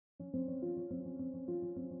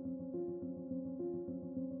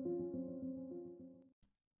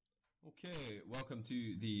Okay, welcome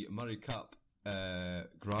to the Moray Cup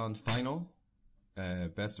Grand Final,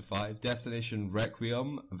 best of 5. Destination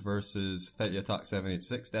Requiem versus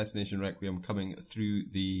Fettyattack786. Destination Requiem coming through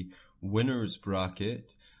the winners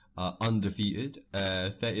bracket, undefeated.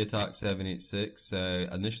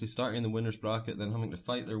 Fettyattack786 initially starting in the winners bracket, then having to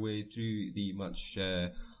fight their way through the much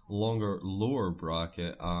longer lower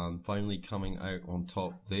bracket, and finally coming out on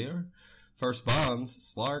top there. First bans,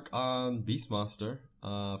 Slark and Beastmaster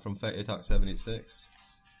from Fettyattack786.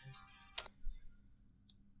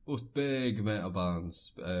 Both big meta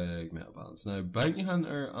bans, Now, Bounty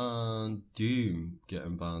Hunter and Doom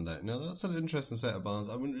getting banned out. Now, that's an interesting set of bans.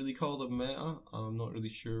 I wouldn't really call them meta. I'm not really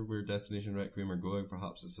sure where Destination Requiem are going.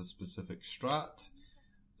 Perhaps it's a specific strat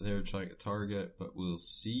they're trying to target, but we'll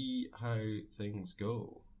see how things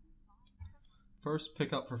go. First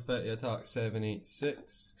pickup for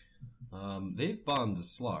Fettyattack786. They've banned the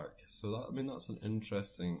Slark, so that's an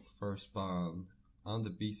interesting first ban, and the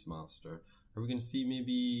Beastmaster. Are we going to see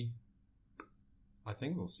maybe... I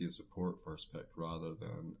think we'll see a support first pick rather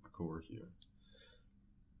than a core here.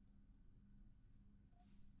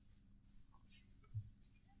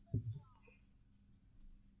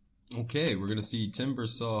 Okay, we're going to see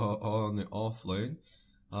Timbersaw on the offlane.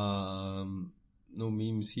 No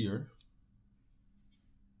memes here.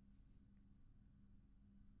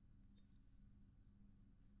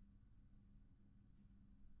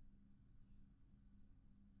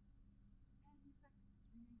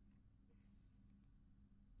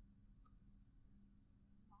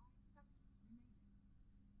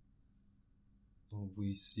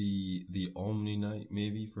 We see the Omni Knight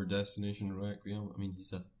maybe for Destination Requiem. I mean,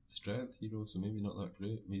 he's a strength hero, so maybe not that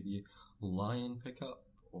great. Maybe Lion pickup,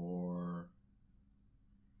 or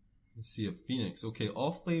let's see a Phoenix. Okay,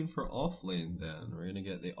 offlane for offlane then. We're gonna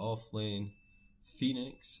get the offlane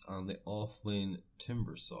Phoenix and the offlane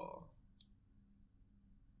Timbersaw.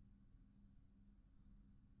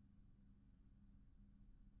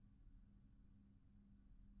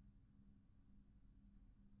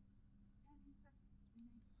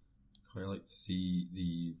 Quite like to see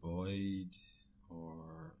the Void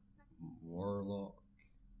or Warlock,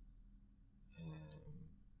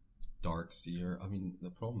 Darkseer. I mean, the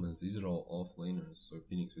problem is these are all offlaners, so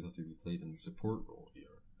Phoenix would have to be played in the support role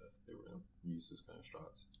here if they were to use those kind of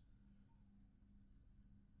strats.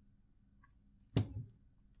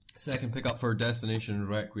 Second pickup for Destination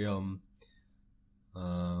Requiem.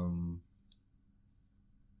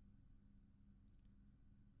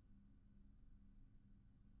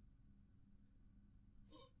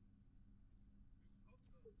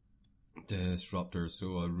 Disruptor,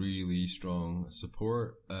 so a really strong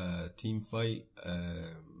support team fight.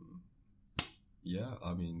 Yeah,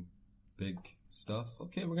 I mean, big stuff.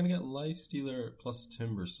 Okay, we're gonna get Lifestealer plus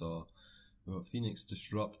Timbersaw. We've got Phoenix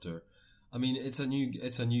Disruptor. I mean, it's a new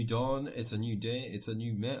dawn, it's a new day, it's a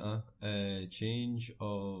new meta change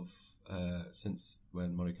of since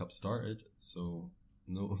when Moray Cup started. So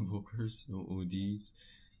no invokers, no ODs.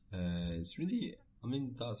 It's really, I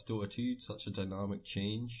mean, that's Dota 2, such a dynamic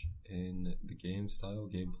change in the game style,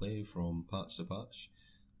 gameplay from patch to patch.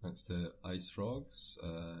 Thanks to Ice Frogs,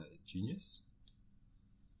 genius.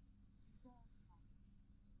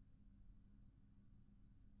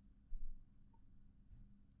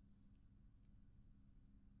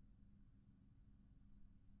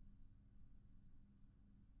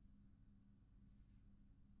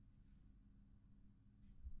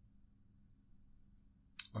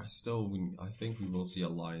 I think we will see a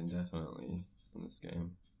Lion definitely in this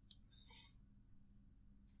game.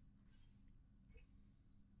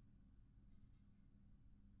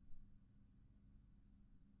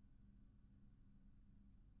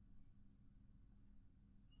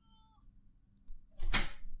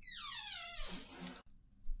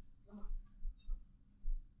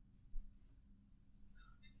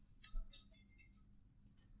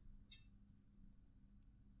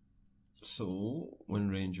 So,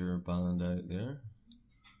 Wind Ranger banned out there.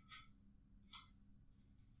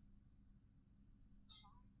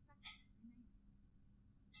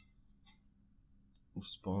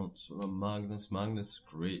 Response with a Magnus,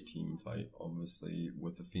 great team fight, obviously,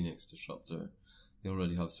 with the Phoenix Disruptor. They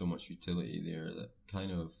already have so much utility there that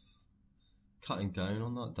kind of cutting down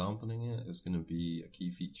on that, dampening it, is going to be a key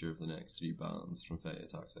feature of the next 3 bans from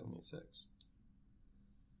Fettyattack786.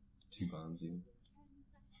 2 bans even.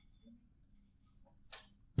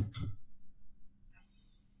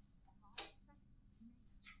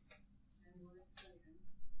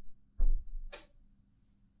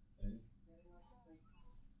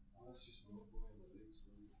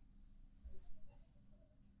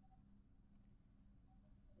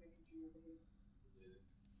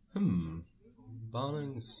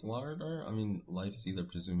 Banning Slardar? I mean, Lifestealer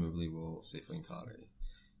presumably will safely carry.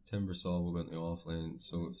 Timbersaw will go into offlane.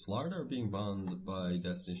 So Slardar being banned by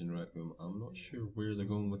Destination Requiem, I'm not sure where they're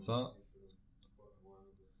going with that.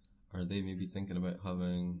 Are they maybe thinking about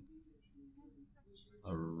having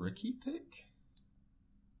a Ricky pick?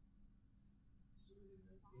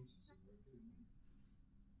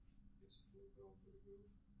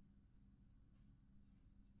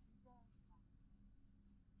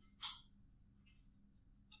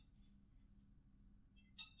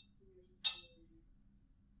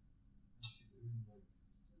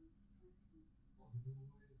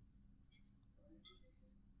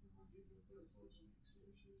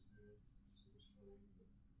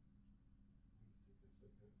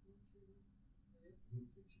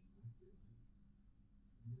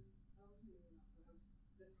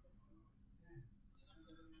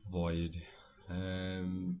 Void.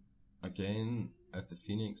 Again, if the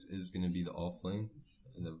Phoenix is going to be the offlane,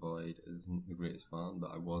 the Void isn't the greatest ban,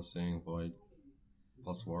 but I was saying Void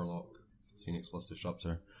plus Warlock, Phoenix plus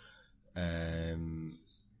Disruptor.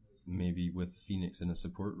 Maybe with Phoenix in a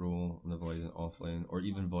support role and the Void in offlane, or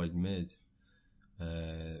even Void mid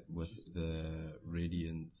with the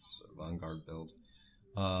Radiance Vanguard build.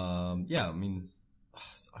 Yeah, I mean,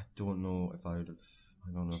 I don't know if I would have.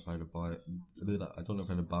 I don't know if I'd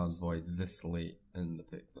have banned Void this late in the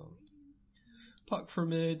pick though. Puck for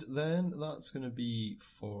mid, then that's going to be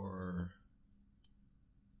for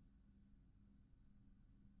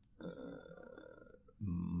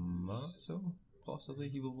Matzo. Possibly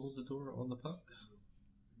he will hold the door on the puck.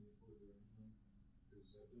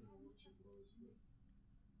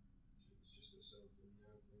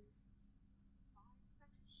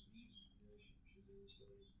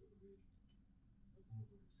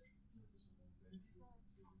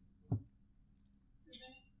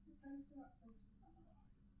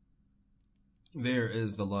 There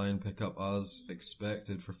is the line pickup as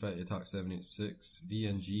expected for Fettyattack786.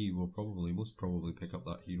 VNG will most probably pick up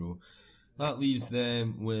that hero. That leaves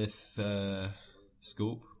them with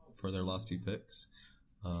scope for their last two picks.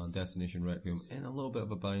 Destination Requiem in a little bit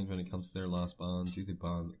of a bind when it comes to their last ban. Do they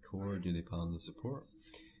ban the core? Do they ban the support?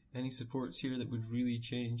 Any supports here that would really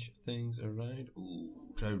change things around? Ooh,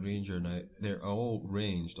 Drow Ranger now. They're all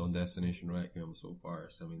ranged on Destination Requiem so far,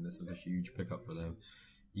 so I mean this is a huge pickup for them.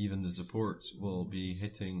 Even the supports will be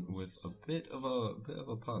hitting with a bit of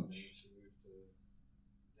a punch.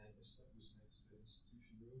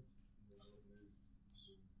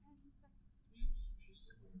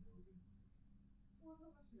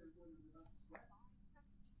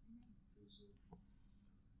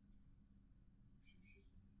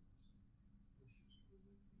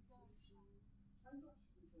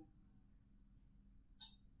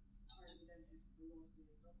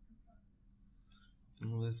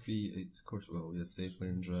 Will this be, of course, well, a safe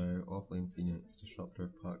lane Drow, offlane Phoenix, Disruptor,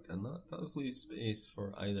 Puck, and that does leave space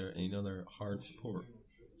for either another hard support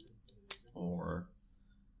or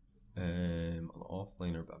an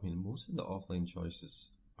offlaner. But I mean, most of the offlane choices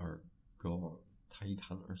are gone.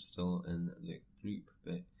 Tidehunter's still in the group,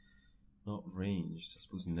 but not ranged. I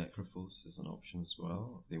suppose Necrophos is an option as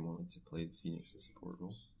well if they wanted to play the Phoenix as support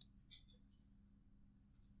role.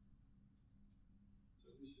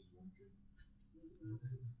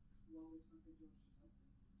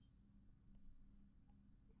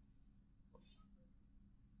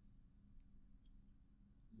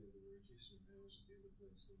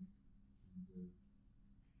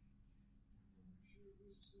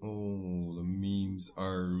 Oh, the memes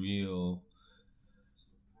are real.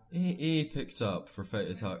 AA picked up for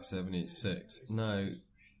Fettyattack786. Now,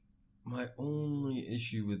 my only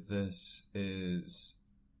issue with this is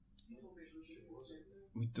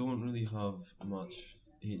we don't really have much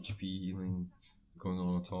HP healing going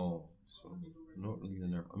on at all, so I'm not really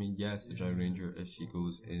gonna. I mean, yes, the Drow Ranger, if she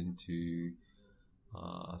goes into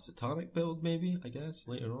a Satanic build, maybe, I guess,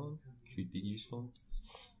 later on, could be useful.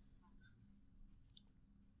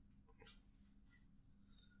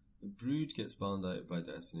 The Brood gets banned out by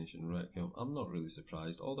Destination Requiem. I'm not really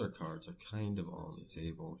surprised. All their cards are kind of on the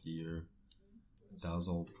table here.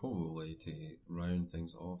 Dazzle probably to round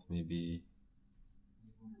things off, maybe.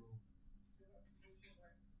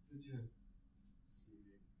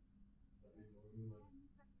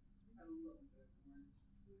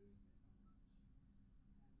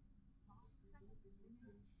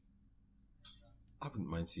 I wouldn't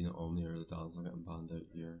mind seeing it Omni or the Dazzle getting banned out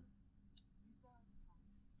here.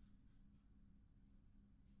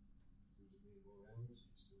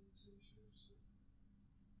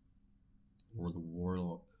 Or the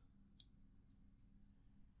Warlock.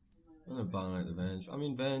 I'm gonna ban out the Venge. I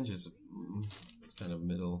mean, Venge is kind of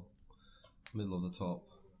middle of the top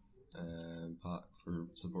pack for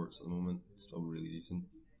supports at the moment. Still really decent.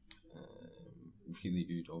 Really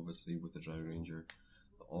good, obviously, with the Dry Ranger.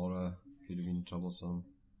 The Aura could have been troublesome.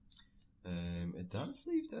 It does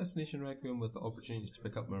leave Destination Requiem with the opportunity to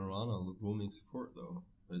pick up Marana roaming support though,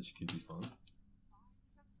 which could be fun.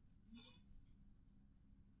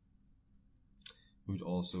 Would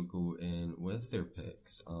also go in with their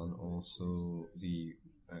picks and also the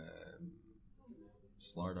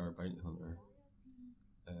Slardar Bounty Hunter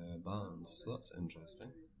bans, so that's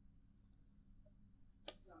interesting.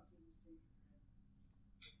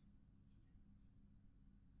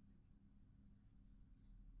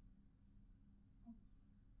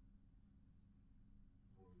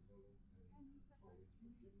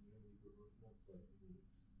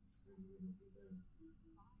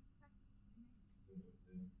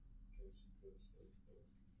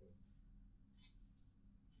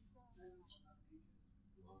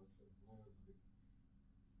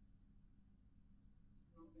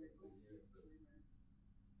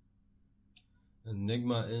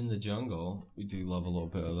 Enigma in the jungle, we do love a little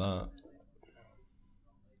bit of that.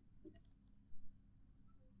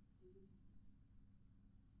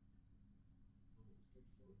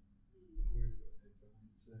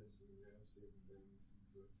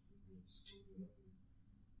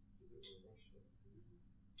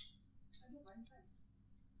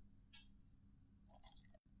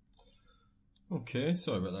 Okay,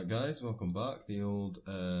 sorry about that guys, welcome back. The old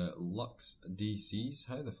Lux DCs.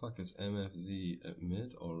 How the fuck is MFZ at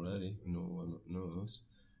mid already? No one knows.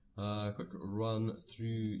 Quick run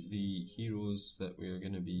through the heroes that we are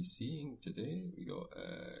going to be seeing today. We got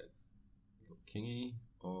Kingy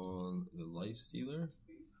on the Lifestealer.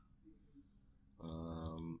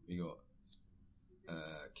 We got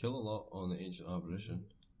Kill a Lot on the Ancient Apparition.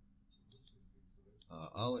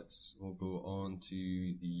 Alex will go on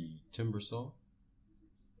to the Timbersaw.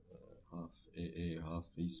 Half AA, half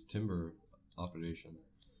East Timber Operation.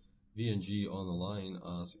 VNG on the line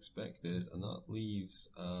as expected, and that leaves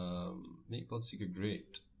Make Bloodseeker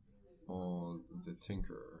Great on the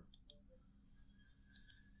Tinkerer.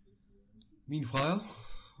 Meanwhile,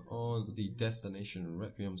 on the Destination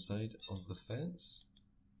Requiem side of the fence,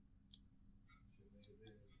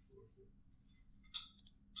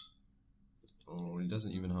 oh, he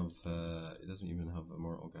doesn't even have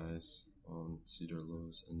Immortal guys on Cedar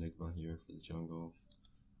Low's Enigma here for the jungle.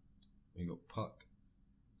 We got Puck.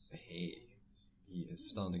 Hey, he is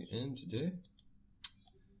standing in today.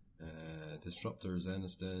 Disruptor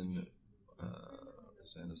Zeniston,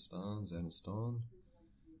 Zeniston,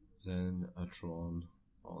 Zenatron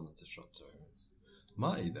on the Disruptor.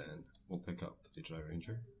 Matty then will pick up the Dry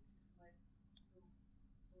Ranger.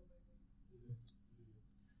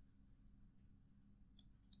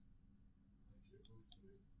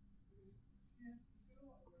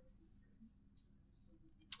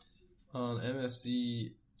 On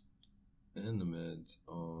MFC in the mid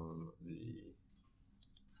on the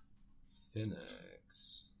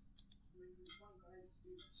Phoenix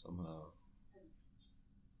somehow.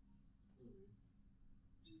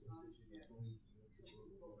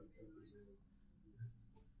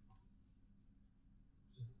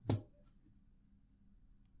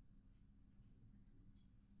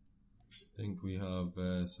 I think we have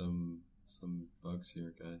some bugs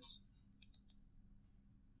here, guys.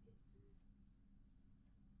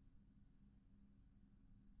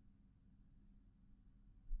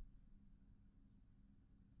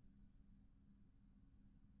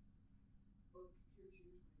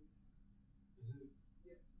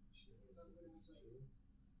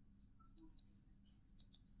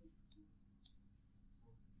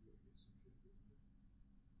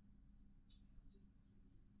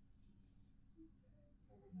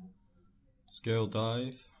 Scale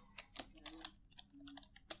dive.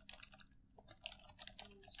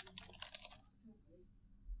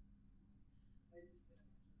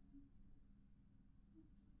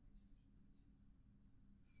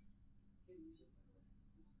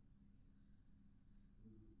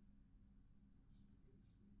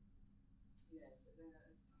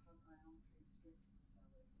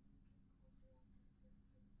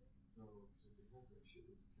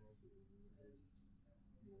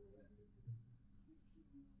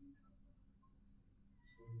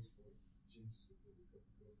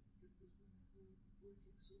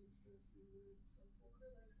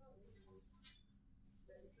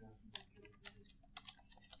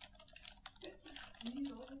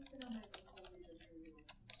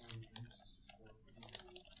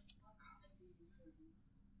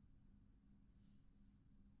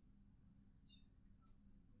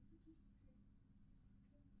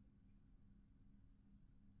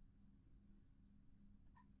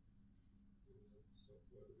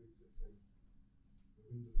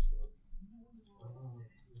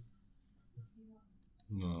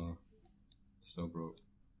 No. Still broke.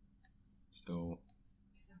 Still.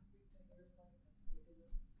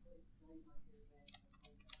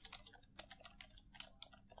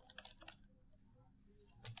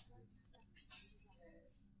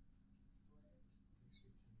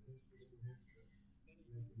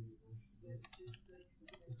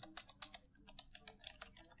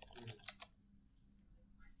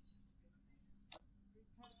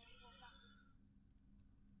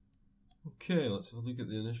 Okay, let's have a look at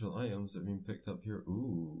the initial items that have been picked up here.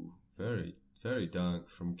 Ooh, very, very dank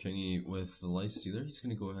from Kingy with the Lifestealer. He's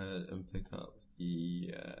going to go ahead and pick up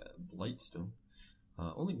the Blightstone.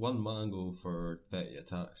 Only one mango for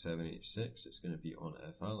Fettyattack786. It's going to be on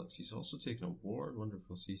F. Alex. He's also taken a ward. Wonder if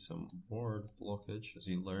we'll see some ward blockage. Has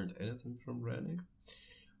he learned anything from Rennie?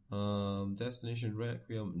 Destination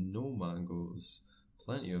Requiem, no mangoes.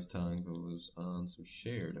 Plenty of tangos and some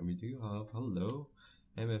shared. And we do have, hello,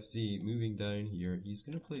 MFZ moving down here. He's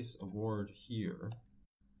going to place a ward here.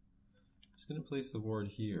 He's going to place the ward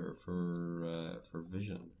here for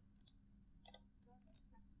vision.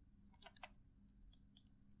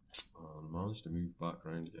 Managed to move back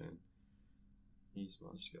round again. He's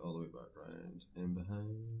managed to get all the way back round and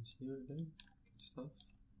behind here again. Good stuff.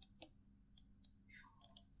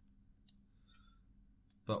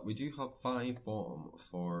 But we do have 5 bottom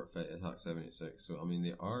for Fettyattack786, so I mean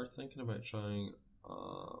they are thinking about trying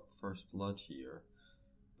first blood here.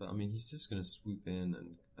 But I mean he's just going to swoop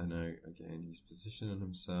in and out again. He's positioning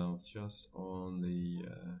himself just on the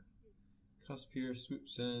cusp here,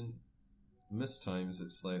 swoops in, mistimes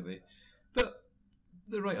it slightly. But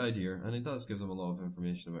the right idea, and it does give them a lot of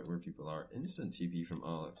information about where people are. Instant TP from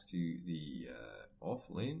Alex to the off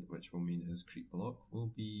lane, which will mean his creep block will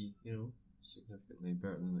be, you know, significantly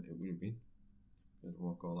better than it would have been. Going to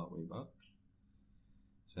walk all that way back.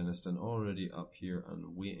 Zeniston already up here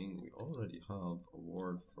and waiting. We already have a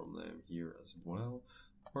ward from them here as well.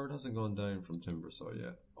 Word hasn't gone down from Timbersaw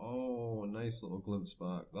yet. Oh, nice little glimpse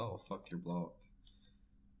back. That'll fuck your block.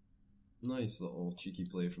 Nice little cheeky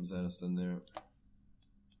play from Zeniston there.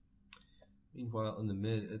 Meanwhile, in the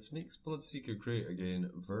mid, it's makes Bloodseeker great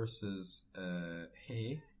again versus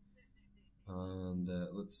Hay. And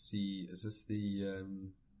let's see, is this the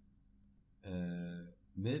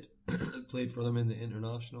mid played for them in the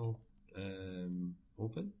International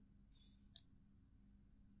Open?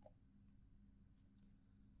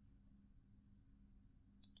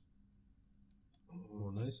 Oh,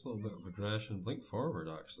 nice little bit of aggression. Blink forward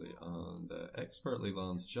actually, and expertly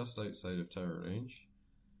lands just outside of tower range.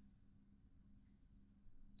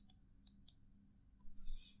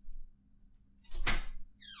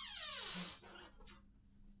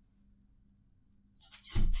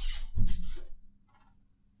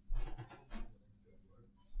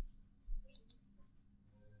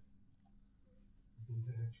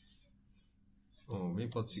 Oh,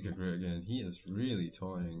 make Bloodseeker great again. He is really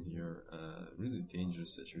toying here. Really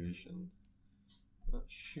dangerous situation. That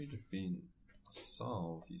should have been a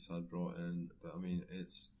salve he's had brought in, but I mean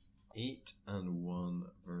it's 8 and 1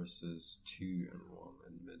 versus 2 and 1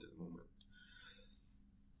 in mid at the moment.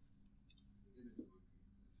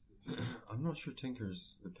 I'm not sure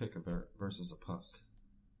Tinker's the pick versus a puck.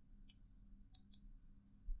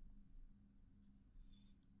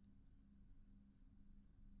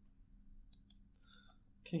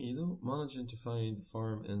 Okay, though, managing to find the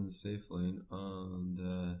farm in the safe lane, and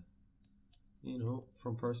you know,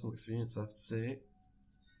 from personal experience I have to say,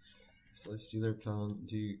 this Lifestealer can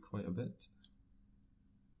do quite a bit.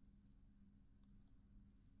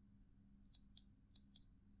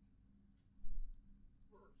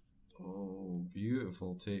 Oh,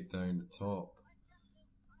 beautiful takedown at top.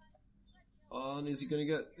 Oh, and is he going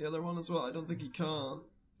to get the other one as well? I don't think he can.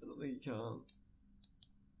 I don't think he can.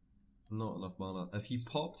 Not enough mana. If he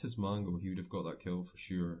popped his mango, he would have got that kill for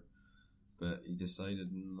sure. But he decided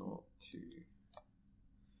not to.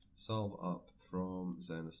 Salve up from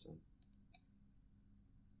Zeniston.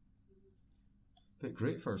 But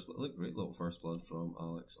great little first blood from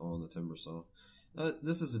Alex on the Timbersaw.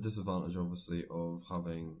 This is a disadvantage, obviously, of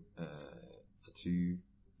having a 2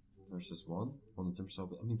 versus 1 on the Timbersaw.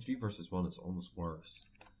 But I mean, 3 versus 1 is almost worse.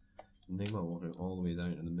 Enigma walking all the way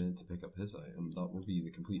down in the mid to pick up his item. That will be the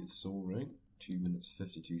completed soul ring. 2 minutes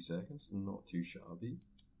 52 seconds. Not too shabby.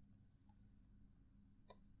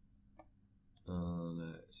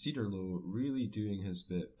 And Cedarlow really doing his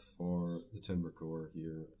bit for the Timber Core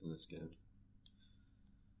here in this game.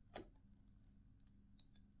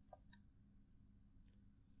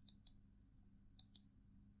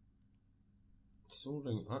 Soul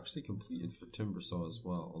ring actually completed for Timbersaw as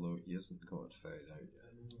well, although he hasn't got it figured out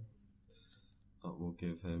yet. That will will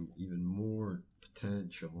give him even more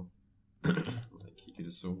potential. Like, he could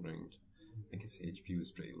have soul ringed. I think his HP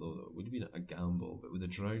was pretty low though. It would have been a gamble, but with the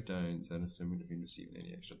drought down, Zeniston wouldn't have been receiving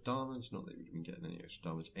any extra damage. Not that he would have been getting any extra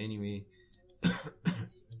damage anyway.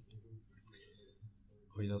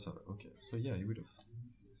 Oh, he does have it. Okay, so yeah, he would have.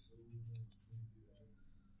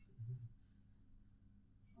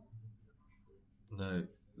 Now,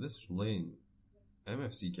 this lane,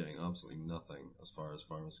 MFC getting absolutely nothing as far as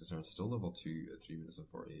farm is concerned. Still level 2 at 3 minutes and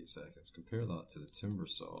 48 seconds. Compare that to the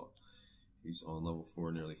Timbersaw, who's on level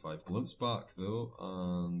 4, nearly 5. Glimpse back though,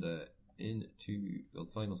 and into the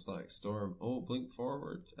final static storm. Oh, blink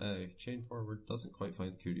forward, chain forward, doesn't quite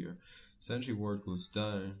find the courier. Sentry ward goes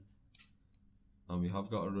down, and we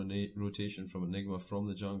have got a rotation from Enigma from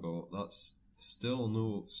the jungle. That's still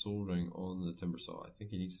no soul ring on the Timbersaw. I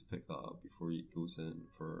think he needs to pick that up before he goes in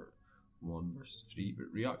for 1 versus 3.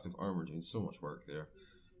 But reactive armor doing so much work there.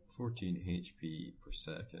 14 HP per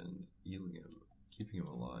second, healing him, keeping him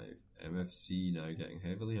alive. MFC now getting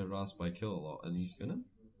heavily harassed by Kill-A-Lot, and he's gonna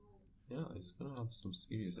have some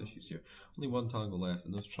serious issues here. Only 1 tangle left,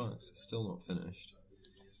 and those trunks still not finished.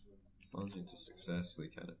 Managing to successfully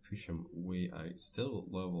kind of push him way out. Still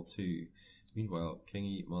level 2. Meanwhile,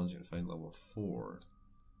 Kingy managing to find level 4.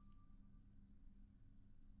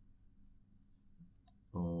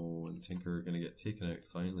 Oh, and Tinker going to get taken out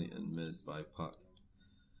finally in mid by Puck.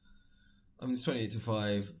 I mean, it's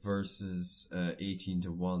 28-5 versus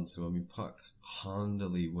 18-1, so I mean, Puck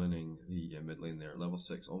handily winning the mid lane there. Level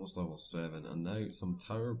 6, almost level 7, and now some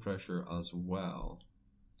tower pressure as well.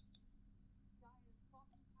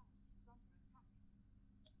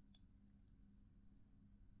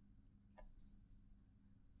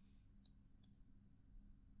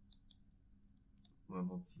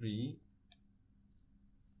 Level 3.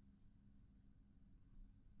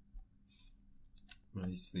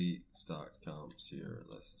 Nicely stacked camps here.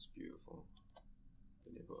 This is beautiful.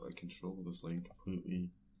 Been able to control this lane completely.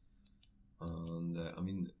 And, I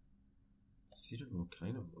mean, Cedar low,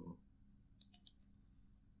 kind of low.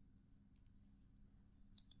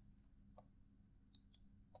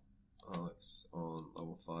 Alex on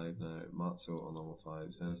level 5 now. Matzo on level 5.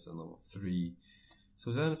 Zeniston level 3. So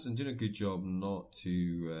Zeniston doing a good job not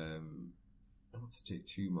to take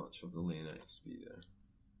too much of the lane XP there.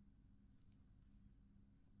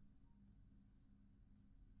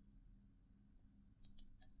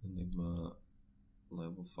 Enigma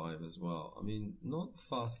level 5 as well. I mean, not the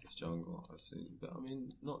fastest jungle I've seen, but I mean,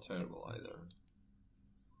 not terrible either.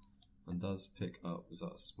 And does pick up, is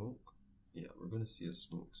that a smoke? Yeah, we're going to see a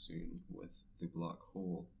smoke soon with the black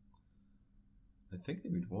hole. I think they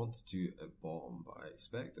would want to do it at bottom, but I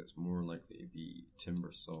expect it's more likely to be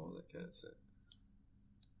Timbersaw that gets it.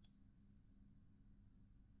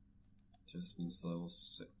 Just needs level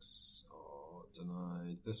 6. Oh,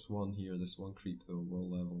 denied. This one here, this one creep though, will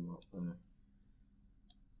level him up now.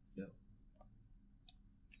 Yep.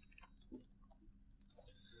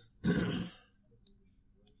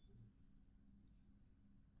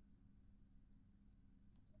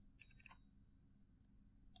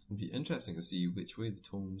 It'd be interesting to see which way the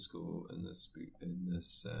tomes go in this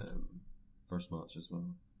first match as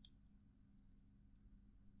well.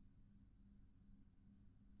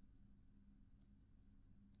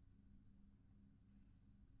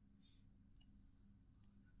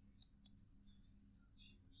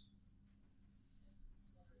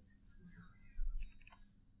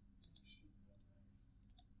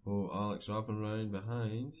 Oh, Alex wrapping around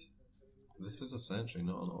behind. This is a sentry,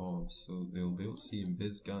 not an orb, so they'll be able to see him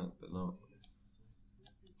biz gank, but not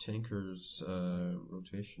Tinker's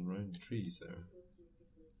rotation around the trees there.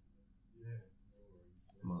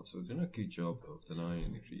 Matzo doing a good job though of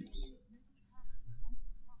denying the creeps.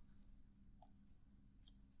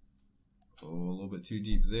 Oh, a little bit too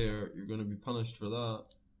deep there. You're going to be punished for that.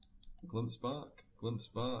 Glimpse back. Glimpse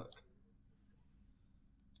back.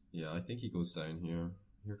 Yeah, I think he goes down here.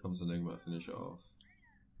 Here comes Enigma to finish it off.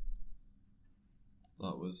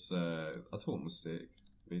 That was a total mistake.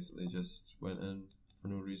 Basically just went in for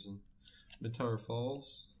no reason. Mid tower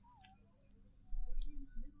falls.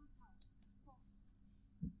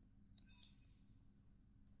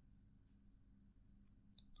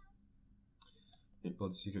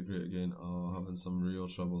 Bloodseeker great again. Oh, having some real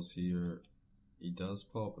troubles here. He does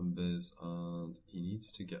pop and biz, and he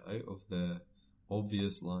needs to get out of the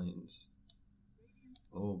obvious lines.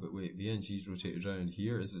 Oh, but wait, VNG's rotated around.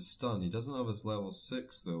 Here is his stun. He doesn't have his level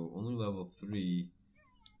 6 though, only level 3.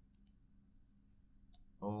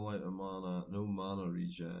 All out of mana, no mana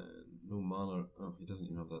regen, no mana. Oh, he doesn't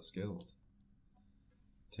even have that skilled.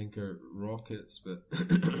 Tinker rockets, but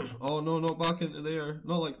oh no, not back into there,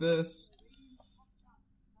 not like this.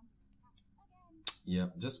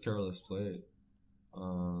 Yep, just careless play.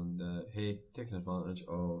 And hey, taking advantage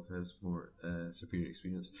of his more superior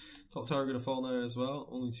experience. Top tower going to fall now as well.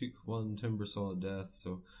 Only took one timber saw death,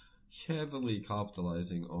 so heavily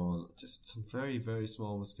capitalizing on just some very, very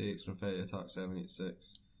small mistakes from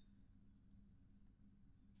Fettyattack786.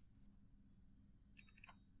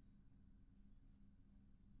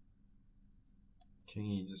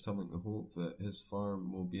 Kingy just having to hope that his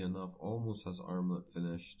farm will be enough. Almost has armlet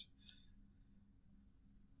finished.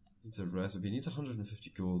 Needs a recipe, needs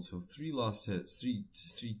 150 gold, so 3 last hits, 3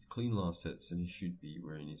 clean last hits, and he should be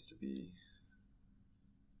where he needs to be.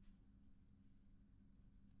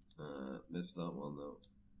 Missed that one though.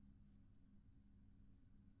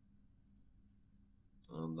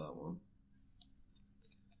 And that one.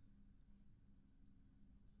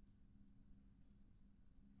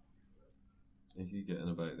 If you get in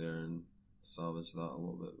about there and salvage that a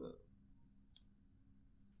little bit, but...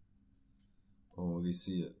 Oh, they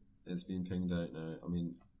see it. It's been pinged out now. I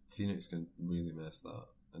mean, Phoenix can really mess that.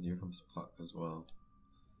 And here comes Puck as well.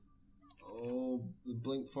 Oh, the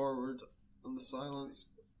blink forward and the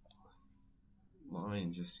silence.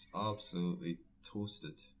 Mine just absolutely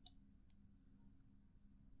toasted.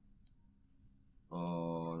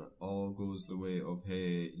 Oh, and it all goes the way of,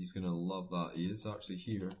 hey, he's gonna love that. He is actually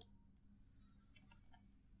here.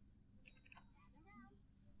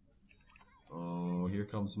 Oh, here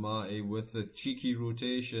comes Matty with the cheeky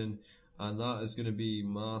rotation, and that is going to be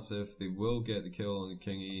massive. They will get the kill on the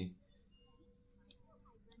Kingy.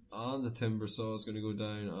 And the timber saw is going to go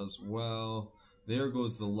down as well. There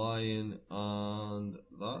goes the lion, and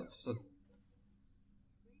that's a...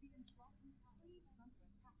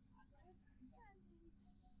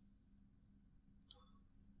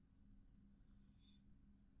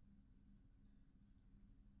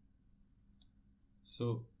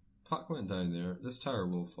 So... Pack went down there. This tower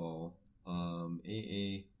will fall.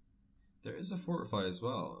 AA. There is a fortify as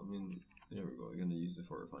well. I mean, there we go. We're going to use the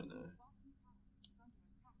fortify now.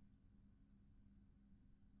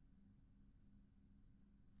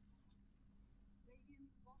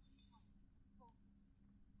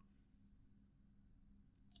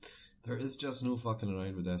 There is just no fucking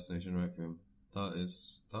around with Destination Requiem. That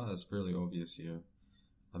is fairly obvious here.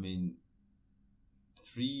 I mean,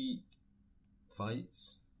 3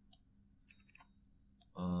 fights.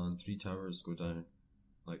 And 3 towers go down,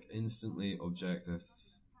 like instantly objective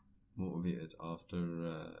motivated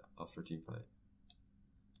after team fight.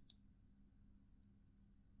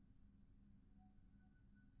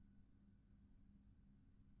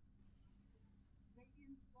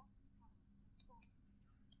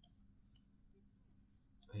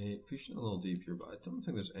 Hey, pushing a little deep here, but I don't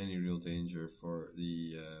think there's any real danger for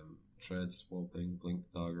the tread swapping, blink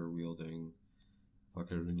dagger wielding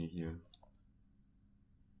Pakaruni here.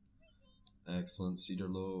 Excellent.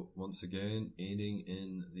 Cedarlow once again aiding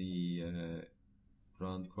in the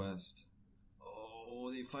Grand Quest.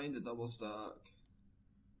 Oh, they find the double stack.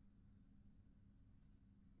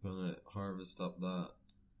 Gonna harvest up that.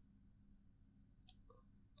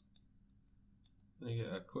 Gonna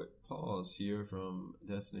get a quick pause here from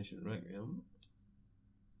Destination Requiem.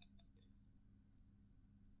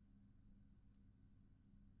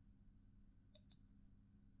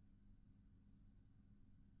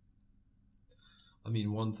 I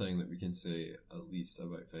mean, one thing that we can say at least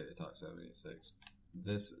about Fettyattack786,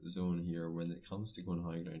 this zone here, when it comes to going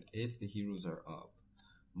high ground, if the heroes are up,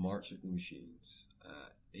 March of the Machines,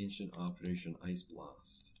 Ancient Operation Ice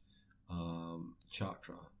Blast,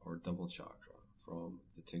 Chakra or Double Chakra from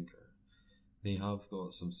the Tinker, they have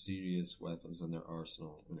got some serious weapons in their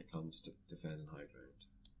arsenal when it comes to defending high ground.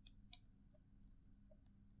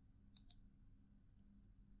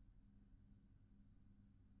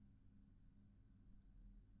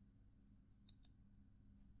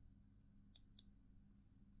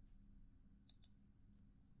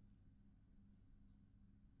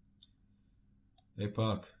 Hey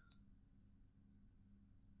Puck,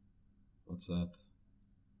 what's up?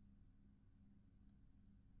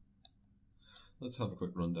 Let's have a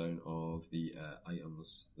quick rundown of the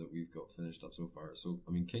items that we've got finished up so far. So,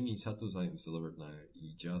 I mean, Kingy's had those items delivered now.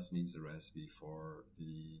 He just needs the recipe for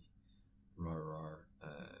the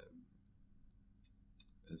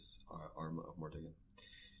his armlet of Mordigan.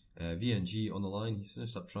 VNG on the line, he's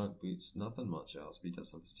finished up Trank Boots, nothing much else, but he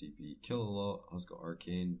does have his TP. Kill a Lot has got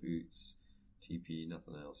Arcane Boots. TP,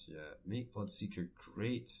 nothing else yet. Make Bloodseeker,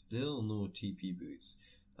 great, still no TP boots,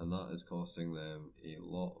 and that is costing them a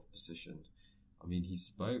lot of position. I mean,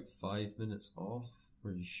 he's about 5 minutes off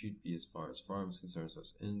where he should be as far as farm is concerned, so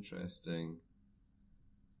it's interesting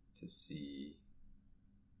to see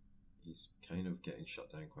he's kind of getting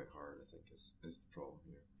shut down quite hard, I think, is the problem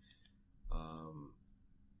here.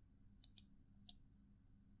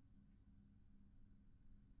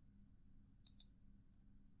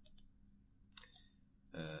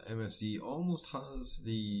 MSC almost has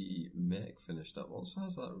the mech finished up, also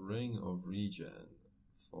has that ring of regen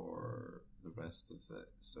for the rest of it,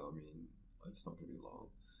 so I mean, it's not going to be long.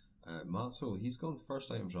 Matzo, he's gone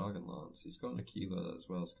first item Dragonlance, he's got an Aquila as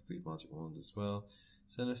well as complete magic wand as well.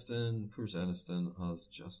 Zeniston, poor Zeniston, has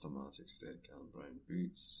just a magic stick and brown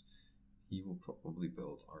boots. He will probably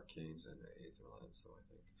build arcanes in Aetherlands though, I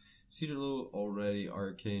think. Cedarlo already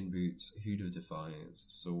arcane boots, Hood of Defiance,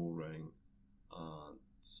 Soul Ring, and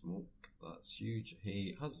Smoke. That's huge.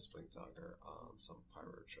 He has a Splink Dagger and some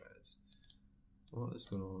Power Treads. What is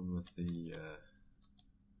going on with the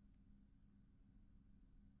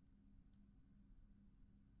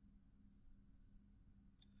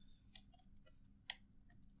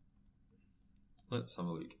let's have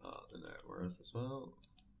a look at the net worth as well.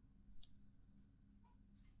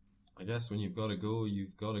 I guess when you've got to go,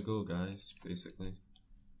 you've got to go, guys, basically.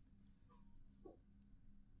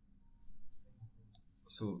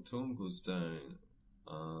 So Tome goes down,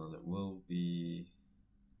 and it will be.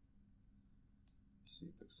 Let's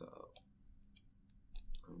see, picks that up.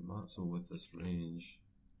 I mean, Matzo with this range,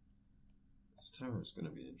 this tower is going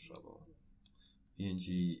to be in trouble.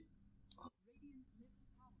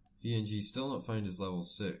 VNG still not found his level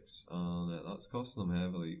 6, and that's costing them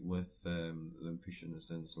heavily with them pushing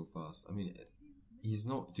us in so fast. I mean, he's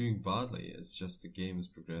not doing badly, it's just the game is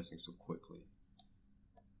progressing so quickly.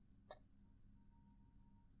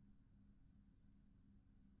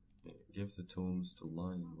 Give the tomes to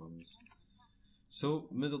Lion Ones. So,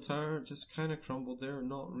 middle tower just kind of crumbled there,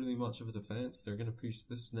 not really much of a defense. They're going to push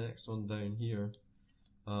this next one down here.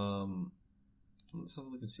 Let's have a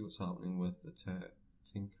look and see what's happening with the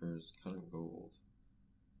Tinker's current gold.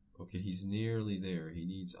 Okay, he's nearly there. He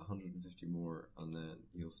needs 150 more, and then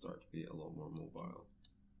he'll start to be a lot more mobile.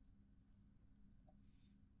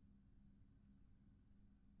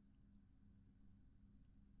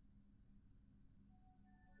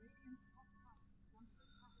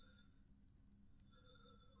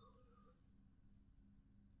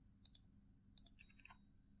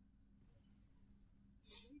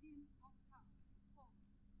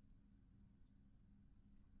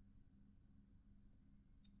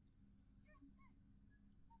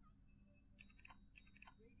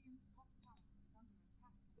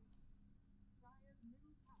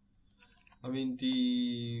 I mean,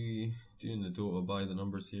 doing the Dota by the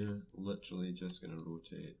numbers here, literally just going to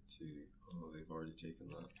rotate to, oh, they've already taken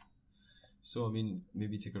that. So, I mean,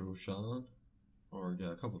 maybe take a Roshan, or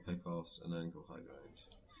get a couple of pickoffs, and then go high ground.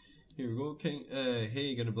 Here we go, King,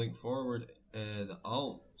 hey, gonna blink forward, the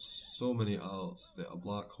alts, so many alts, a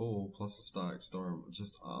black hole plus a static storm,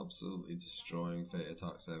 just absolutely destroying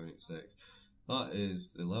Fettyattack786. That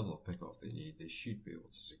is the level of pickoff they need. They should be able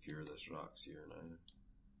to secure this Rax here now.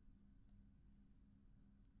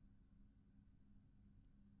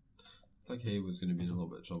 I think Hay was going to be in a little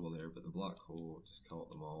bit of trouble there, but the black hole just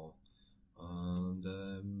caught them all, and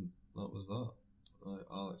that was that. Right,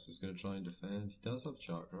 Alex is going to try and defend. He does have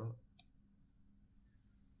chakra.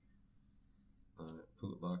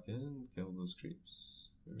 Pull it back in, kill those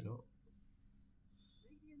creeps. Maybe not.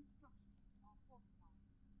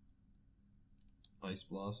 Ice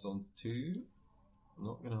Blast on 2.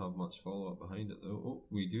 Not going to have much follow up behind it though. Oh,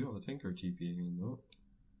 we do have a Tinker TPing in though.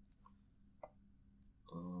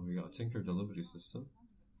 We got a Tinker delivery system.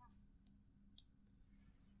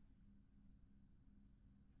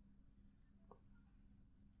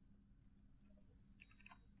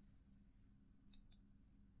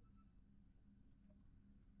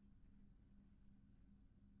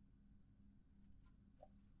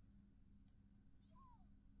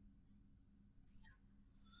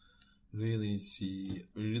 Really need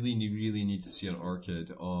to see an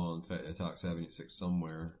Orchid on Fettyattack786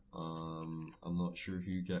 somewhere. I'm not sure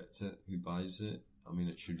who gets it, who buys it. I mean,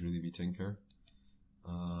 it should really be Tinker.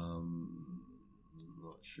 Not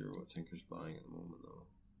sure what Tinker's buying at the moment though.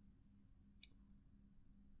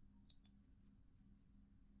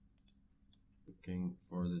 Looking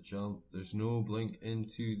for the jump. There's no blink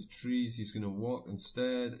into the trees. He's going to walk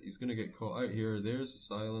instead. He's going to get caught out here. There's the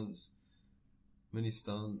silence. Mini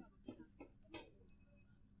stun.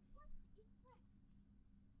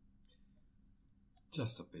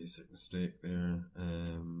 Just a basic mistake there.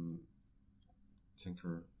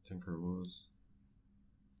 Tinker was.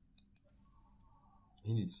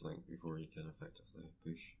 He needs blink before he can effectively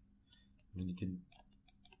push. I mean, he can,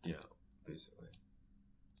 yeah, basically.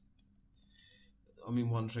 I mean,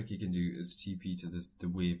 one trick you can do is TP to the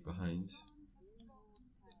wave behind.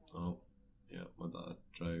 Oh, yeah, my bad.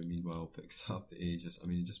 Drow, meanwhile, picks up the Aegis. I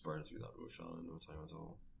mean, he just burned through that Roshan in no time at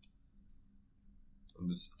all. It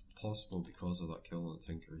was possible because of that kill on the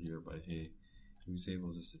Tinker here by Hay. He was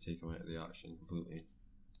able just to take him out of the action completely.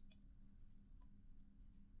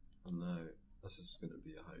 And now, this is going to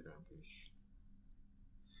be a high ground push.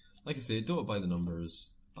 Like I say, don't buy the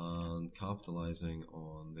numbers, and capitalising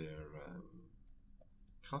on their...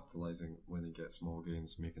 capitalising when they get small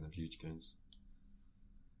gains, making them huge gains.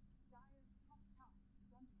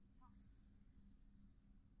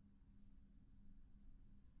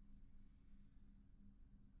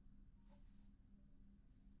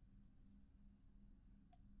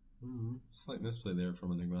 Slight misplay there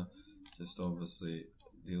from Enigma. Just obviously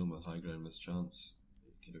dealing with high ground mischance.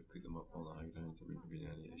 You could have put them up on the high ground, there wouldn't have been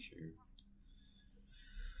any issue.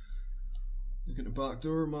 Look at the back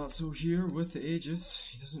door, Matzo here with the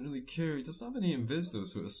Aegis. He doesn't really care. He doesn't have any invis though,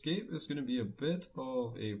 so escape is going to be a bit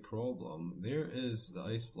of a problem. There is the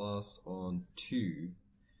Ice Blast on 2.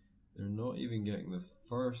 They're not even getting the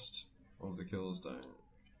first of the kills down.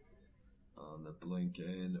 And the blink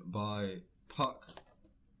in by Puck.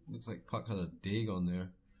 Looks like Puck had a dig on there.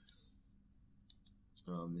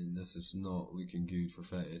 I mean, this is not looking good for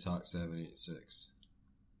Fettyattack786.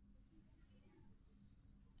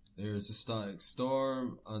 There's a Static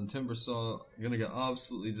Storm, and Timbersaw gonna get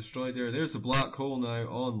absolutely destroyed there. There's a Black Hole now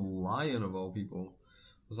on Lion of all people.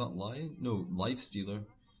 Was that Lion? No, Lifestealer.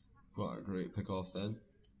 What a great pick off then.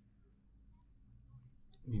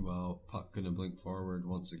 Meanwhile, Puck gonna blink forward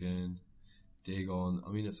once again. Dagon,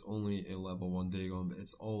 I mean, it's only a level 1 Dagon, but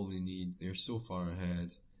it's all they need. They're so far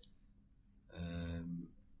ahead.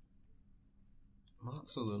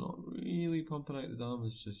 Matzo, they're not really pumping out the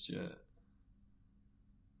damage just yet.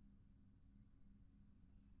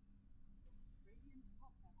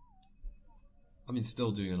 I mean,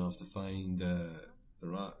 still doing enough to find the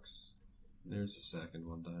racks. There's the second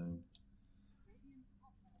one down.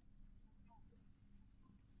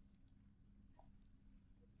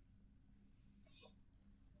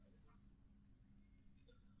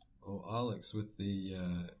 Oh, Alex with the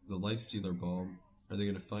Lifestealer bomb. Are they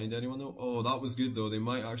going to find anyone though? Oh, that was good though. They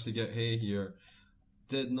might actually get Hay here.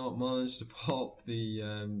 Did not manage to pop the...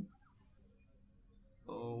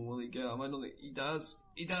 Oh, will he get him? I don't think he does.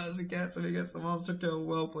 He does. He gets him. He gets the monster kill.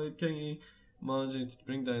 Well played, Kingy. Managing to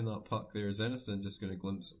bring down that Puck there. Zeniston just going to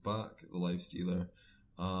glimpse it back, the Lifestealer.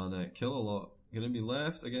 And kill a lot. Going to be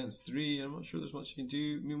left against 3. I'm not sure there's much you can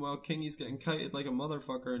do. Meanwhile, Kingy's getting kited like a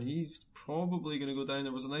motherfucker, and he's probably going to go down.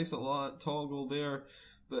 There was a nice little toggle there,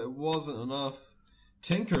 but it wasn't enough.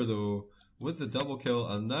 Tinker, though, with the double kill,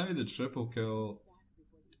 and now the triple kill.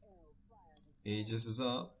 Aegis is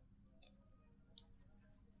up.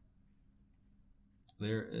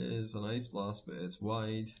 There is an Ice Blast, but it's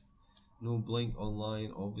wide. No blink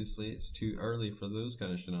online, obviously. It's too early for those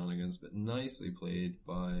kind of shenanigans, but nicely played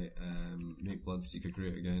by Make Bloodseeker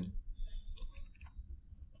great again.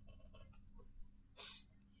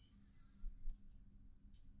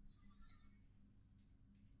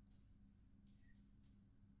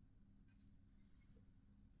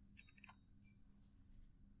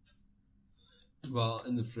 Well,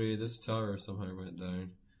 in the fray, this tower somehow went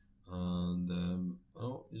down. And,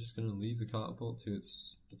 oh, you're just going to leave the catapult to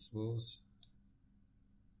its woes.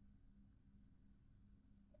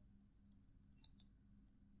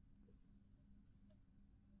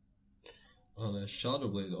 And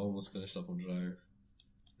Shadowblade almost finished up on Drow.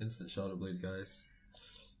 Instant Shadowblade, guys.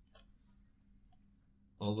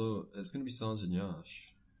 Although, it's going to be Sanj and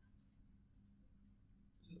Yash.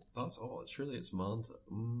 That's odd. Surely it's Manta.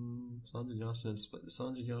 Sanj and Yash and then split the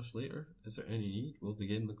Sanj and Yash later. Is there any need? Will the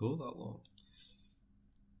game go that long?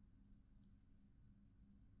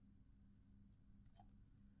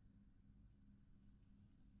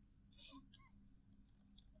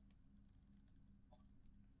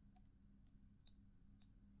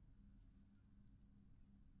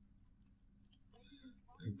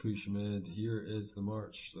 Big push mid. Here is the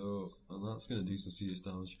march though, and that's going to do some serious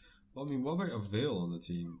damage. Well, I mean, what about a Veil on the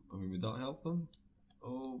team? I mean, would that help them?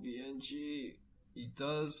 Oh, BNG. He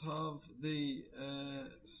does have the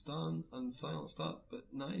stun and silent stat, but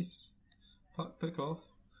nice. Pick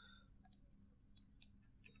off.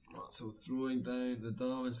 So throwing down the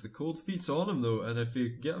damage. The cold feet's on him though, and if you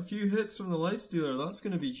get a few hits from the Lifestealer, that's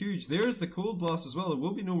going to be huge. There's the cold blast as well. There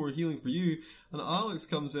will be no more healing for you. And Alex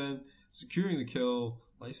comes in, securing the kill.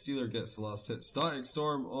 Lifestealer gets the last hit. Static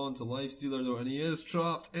Storm onto Lifestealer though, and he is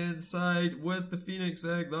trapped inside with the Phoenix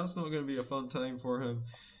Egg. That's not going to be a fun time for him.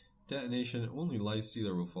 Detonation. Only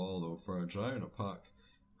Lifestealer will fall though for a Drow and a Pack.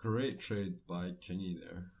 Great trade by Kingy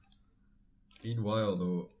there. Meanwhile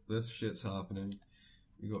though, this shit's happening.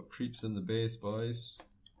 We got creeps in the base, boys.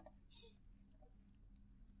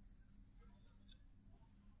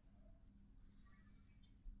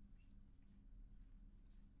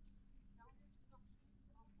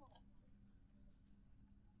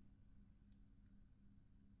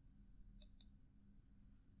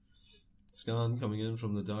 Scan coming in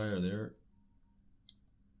from the Dire there.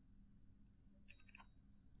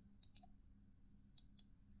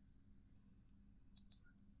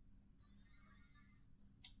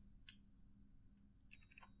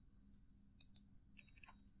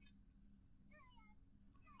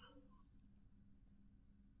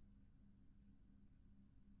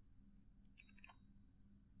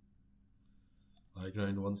 High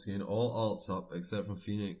ground once again, all alts up except from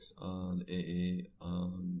Phoenix and AA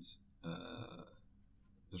and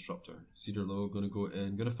Disruptor. Cedar Low gonna go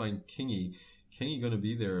in, gonna find Kingy. Kingy gonna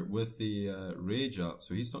be there with the rage up,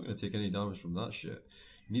 so he's not gonna take any damage from that shit.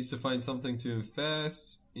 He needs to find something to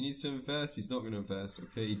infest. He needs to infest, he's not gonna infest.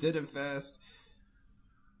 Okay, he did infest.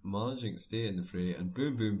 Managing to stay in the fray, and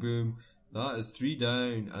boom, boom, boom. That is 3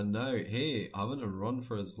 down, and now, hey, having to run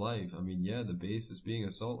for his life. I mean, yeah, the base is being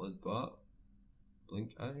assaulted, but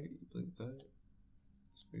blink out, blinked out.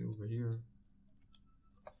 Let's be over here.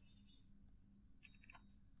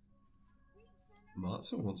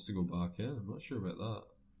 Matzo wants to go back in, I'm not sure about that.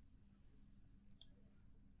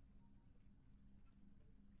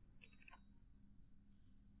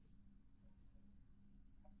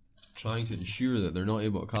 Trying to ensure that they're not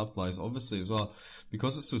able to capitalize, obviously as well,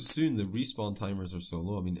 because it's so soon, the respawn timers are so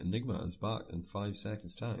low. I mean, Enigma is back in 5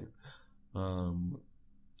 seconds time.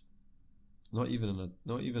 Not even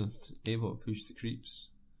able to push the creeps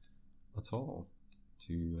at all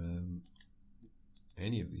to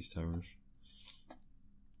any of these towers.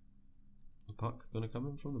 The puck gonna come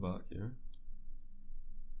in from the back here.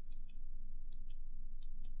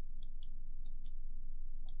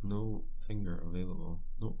 No finger available.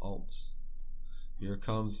 No alts. Here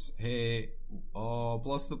comes, hey, oh,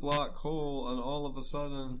 bless the black hole, and all of a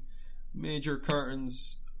sudden, major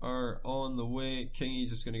curtains are on the way. Kingy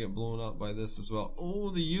just gonna get blown up by this as well. Oh,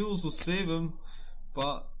 the Yules will save him,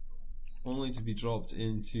 but only to be dropped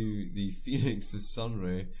into the Phoenix's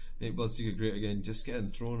Sunray. Nate Bloodseeker great again, just getting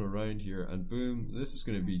thrown around here, and boom, this is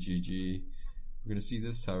gonna be GG. We're gonna see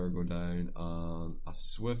this tower go down, and a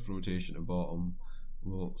swift rotation to bottom.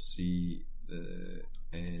 We'll see the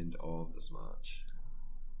end of this match.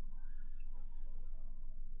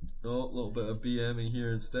 Oh, a little bit of BMing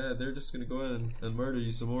here instead. They're just going to go in and murder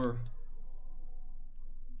you some more.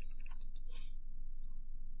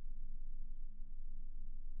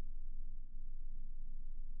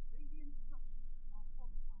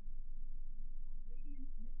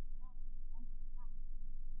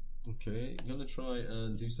 Okay, I'm going to try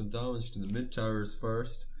and do some damage to the mid towers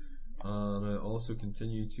first. And I also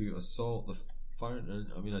continue to assault the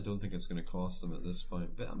fountain. I mean, I don't think it's going to cost them at this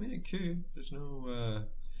point, but I mean, it could. There's no,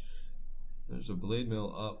 there's a blade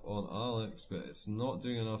mill up on Alex, but it's not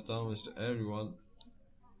doing enough damage to everyone.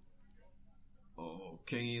 Oh,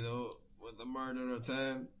 Kingy though, with the murder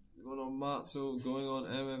attempt. Going on Matzo, going on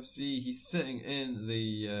MFC. He's sitting in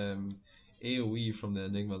the AoE from the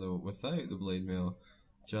Enigma though, without the blade mill.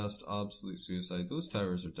 Just absolute suicide. Those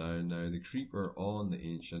towers are down now. The creeper on the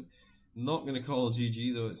Ancient. Not going to call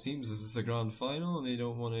GG though, it seems as it's a grand final and they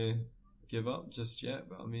don't want to give up just yet,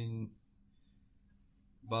 but I mean,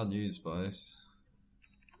 bad news, boys.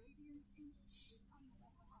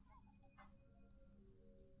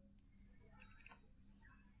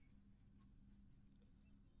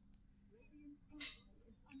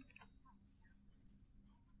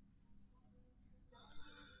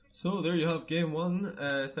 So there you have game 1,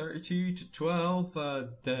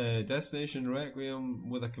 32-12, Destination Requiem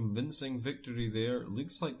with a convincing victory there.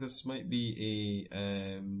 Looks like this might be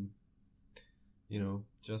a, you know,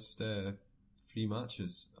 just 3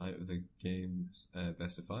 matches out of the game's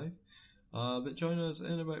best of 5. But join us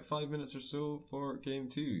in about 5 minutes or so for game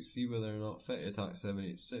 2, see whether or not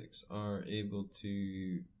Fettyattack786 are able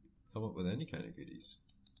to come up with any kind of goodies.